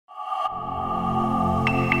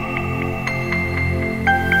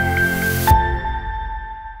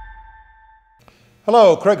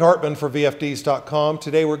Hello, Craig Hartman for VFDs.com.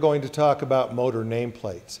 Today we're going to talk about motor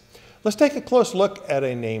nameplates. Let's take a close look at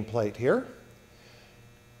a nameplate here.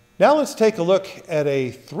 Now let's take a look at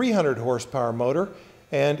a 300 horsepower motor,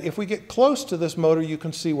 and if we get close to this motor you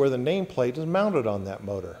can see where the nameplate is mounted on that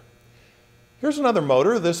motor. Here's another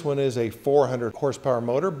motor. This one is a 400 horsepower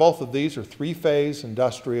motor. Both of these are three-phase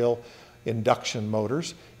industrial induction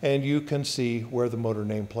motors, and you can see where the motor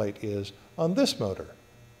nameplate is on this motor.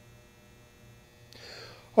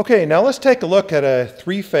 Okay, now let's take a look at a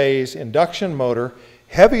three-phase induction motor,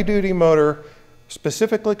 heavy-duty motor,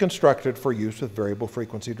 specifically constructed for use with variable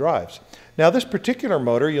frequency drives. Now this particular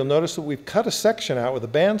motor, you'll notice that we've cut a section out with a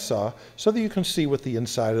bandsaw so that you can see what the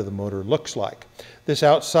inside of the motor looks like. This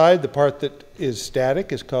outside, the part that is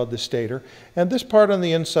static, is called the stator, and this part on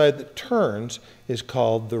the inside that turns is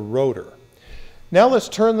called the rotor. Now let's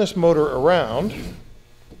turn this motor around,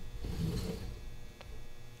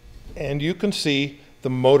 and you can see the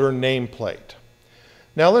motor nameplate.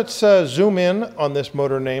 Now let's zoom in on this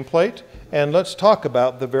motor nameplate and let's talk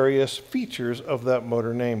about the various features of that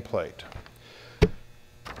motor nameplate.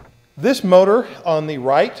 This motor on the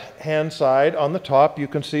right hand side on the top, you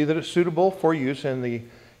can see that it's suitable for use in the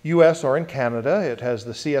US or in Canada. It has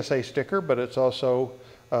the CSA sticker, but it's also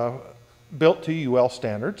built to UL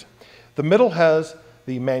standards. The middle has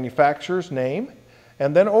the manufacturer's name.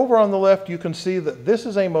 And then over on the left, you can see that this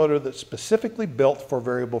is a motor that's specifically built for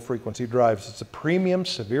variable frequency drives. It's a premium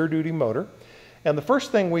severe duty motor. And the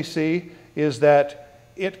first thing we see is that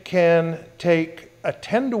it can take a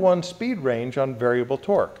 10-to-1 speed range on variable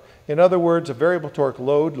torque. In other words, a variable torque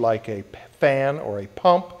load like a fan or a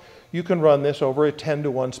pump, you can run this over a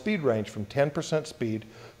 10-to-1 speed range from 10% speed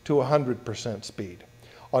to 100% speed.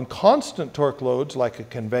 On constant torque loads like a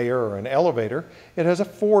conveyor or an elevator, it has a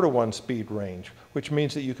 4-to-1 speed range, which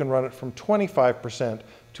means that you can run it from 25%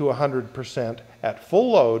 to 100% at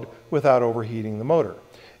full load without overheating the motor.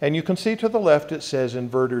 And you can see to the left it says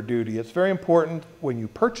inverter duty. It's very important when you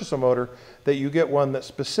purchase a motor that you get one that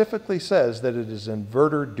specifically says that it is an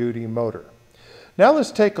inverter duty motor. Now let's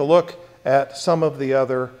take a look at some of the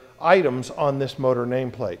other items on this motor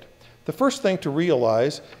nameplate. The first thing to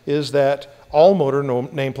realize is that all motor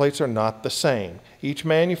nameplates are not the same. Each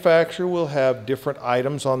manufacturer will have different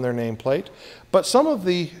items on their nameplate, but some of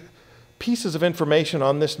the pieces of information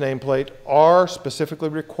on this nameplate are specifically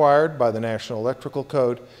required by the National Electrical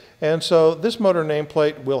Code, and so this motor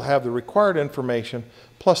nameplate will have the required information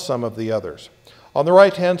plus some of the others. On the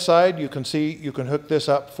right hand side you can see you can hook this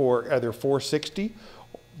up for either 460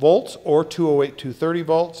 volts or 208 230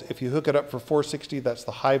 volts. If you hook it up for 460, that's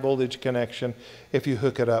the high voltage connection. If you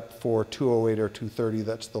hook it up for 208 or 230,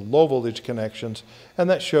 that's the low voltage connections, and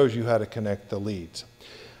that shows you how to connect the leads.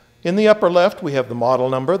 In the upper left, we have the model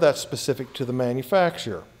number. That's specific to the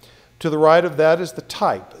manufacturer. To the right of that is the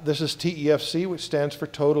type. This is TEFC, which stands for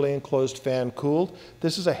totally enclosed fan cooled.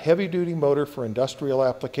 This is a heavy duty motor for industrial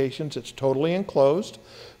applications. It's totally enclosed,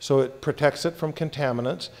 so it protects it from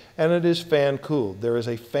contaminants, and it is fan cooled. There is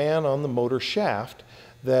a fan on the motor shaft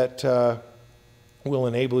that will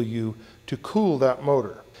enable you to cool that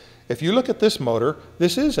motor. If you look at this motor,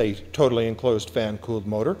 this is a totally enclosed fan cooled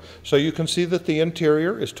motor, so you can see that the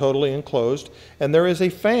interior is totally enclosed, and there is a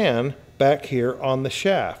fan back here on the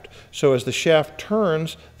shaft. So as the shaft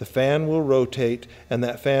turns, the fan will rotate, and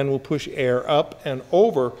that fan will push air up and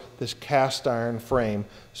over this cast iron frame.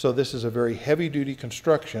 So this is a very heavy duty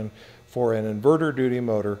construction for an inverter duty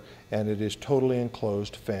motor, and it is totally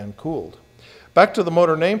enclosed fan cooled. Back to the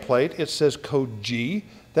motor nameplate, it says code G.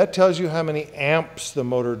 That tells you how many amps the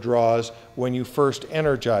motor draws when you first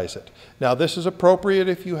energize it. Now this is appropriate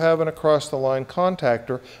if you have an across-the-line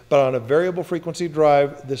contactor, but on a variable frequency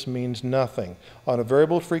drive this means nothing. On a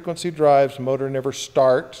variable frequency drive, the motor never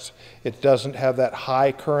starts. It doesn't have that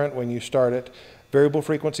high current when you start it. Variable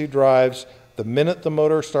frequency drives, the minute the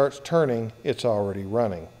motor starts turning, it's already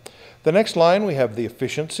running. The next line we have the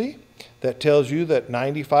efficiency. That tells you that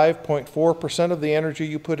 95.4% of the energy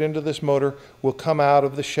you put into this motor will come out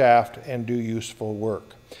of the shaft and do useful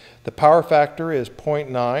work. The power factor is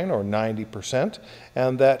 0.9 or 90%,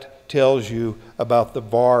 and that tells you about the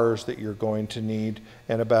VARs that you're going to need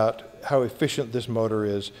and about how efficient this motor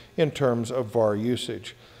is in terms of VAR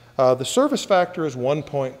usage. The service factor is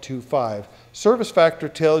 1.25. Service factor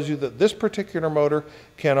tells you that this particular motor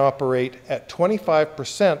can operate at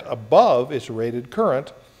 25% above its rated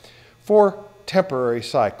current for temporary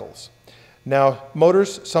cycles. Now,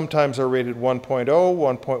 motors sometimes are rated 1.0,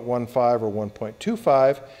 1.15, or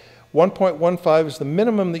 1.25. 1.15 is the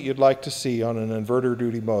minimum that you'd like to see on an inverter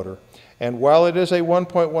duty motor. And while it is a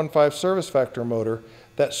 1.15 service factor motor,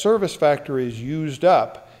 that service factor is used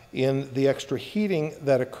up in the extra heating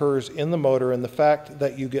that occurs in the motor and the fact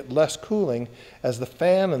that you get less cooling as the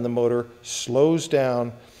fan in the motor slows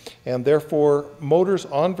down, and therefore motors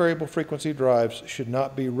on variable frequency drives should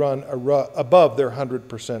not be run above their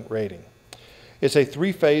 100% rating. It's a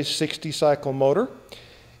 3-phase 60-cycle motor.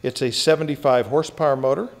 It's a 75 horsepower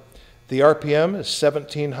motor. The RPM is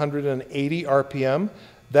 1780 RPM.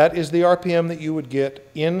 That is the RPM that you would get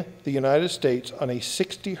in the United States on a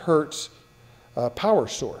 60 hertz power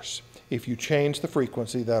source. If you change the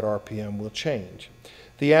frequency, that RPM will change.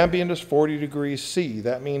 The ambient is 40 degrees C.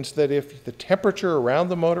 That means that if the temperature around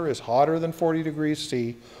the motor is hotter than 40 degrees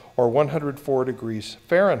C or 104 degrees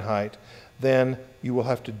Fahrenheit, then you will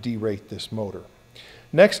have to derate this motor.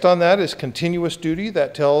 Next on that is continuous duty.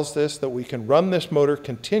 That tells us that we can run this motor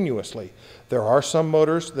continuously. There are some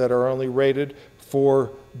motors that are only rated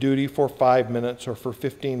for duty for 5 minutes or for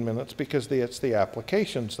 15 minutes because it's the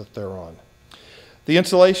applications that they're on. The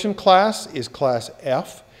insulation class is class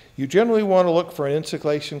F. You generally want to look for an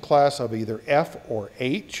insulation class of either F or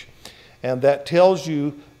H, and that tells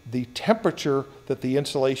you the temperature that the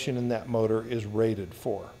insulation in that motor is rated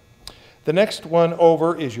for. The next one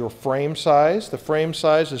over is your frame size. The frame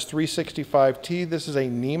size is 365T. This is a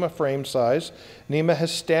Nema frame size. Nema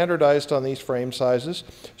has standardized on these frame sizes.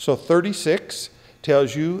 So 36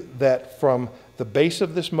 tells you that from the base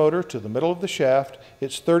of this motor to the middle of the shaft,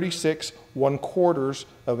 it's 36 1/4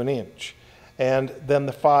 of an inch. And then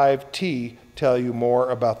the 5T tell you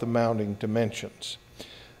more about the mounting dimensions.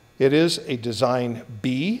 It is a design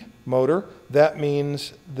B motor. That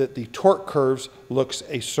means that the torque curves looks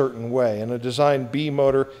a certain way, and a design B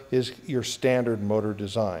motor is your standard motor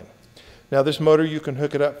design. Now this motor, you can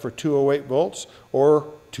hook it up for 208 volts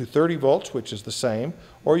or 230 volts, which is the same,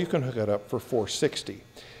 or you can hook it up for 460.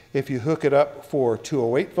 If you hook it up for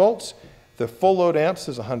 208 volts, the full load amps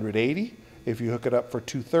is 180. If you hook it up for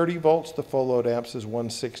 230 volts, the full load amps is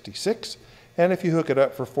 166. And if you hook it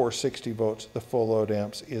up for 460 volts, the full load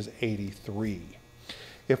amps is 83.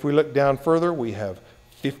 If we look down further, we have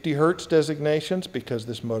 50 hertz designations because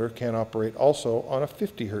this motor can operate also on a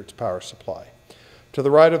 50 hertz power supply. To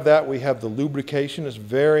the right of that, we have the lubrication. It's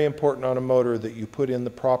very important on a motor that you put in the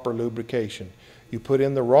proper lubrication. You put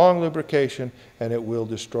in the wrong lubrication and it will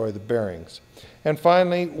destroy the bearings. And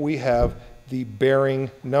finally, we have the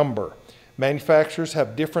bearing number. Manufacturers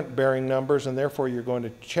have different bearing numbers, and therefore you're going to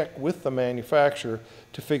check with the manufacturer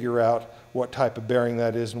to figure out what type of bearing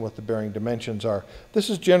that is and what the bearing dimensions are. This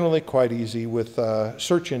is generally quite easy with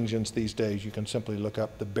search engines these days. You can simply look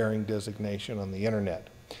up the bearing designation on the internet.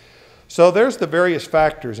 So there's the various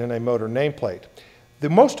factors in a motor nameplate. The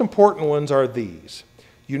most important ones are these.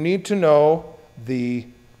 You need to know the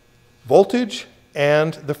voltage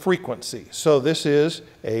and the frequency. So this is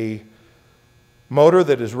a motor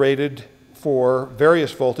that is rated for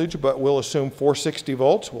various voltage, but we'll assume 460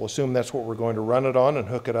 volts. We'll assume that's what we're going to run it on and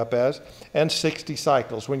hook it up as, and 60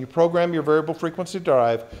 cycles. When you program your variable frequency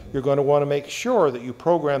drive, you're going to want to make sure that you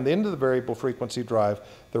program into the variable frequency drive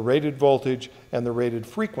the rated voltage and the rated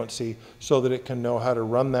frequency so that it can know how to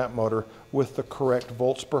run that motor with the correct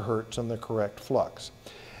volts per hertz and the correct flux.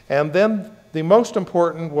 And then the most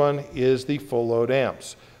important one is the full load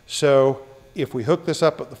amps. So if we hook this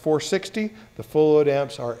up at the 460, the full load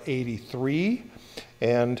amps are 83,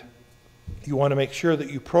 and you want to make sure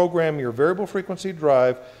that you program your variable frequency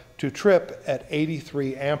drive to trip at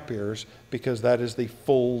 83 amperes because that is the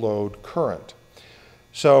full load current.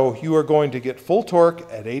 So you are going to get full torque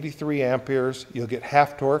at 83 amperes, you'll get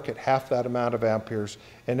half torque at half that amount of amperes,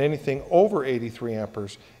 and anything over 83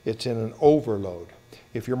 amperes, it's in an overload.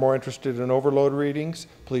 If you're more interested in overload readings,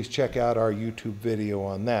 please check out our YouTube video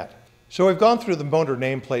on that. So we've gone through the motor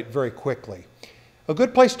nameplate very quickly. A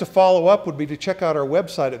good place to follow up would be to check out our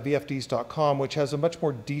website at VFDs.com, which has a much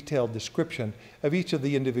more detailed description of each of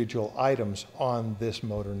the individual items on this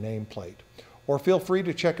motor nameplate. Or feel free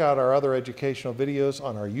to check out our other educational videos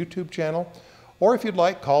on our YouTube channel, or if you'd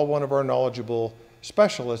like, call one of our knowledgeable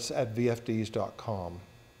specialists at VFDs.com.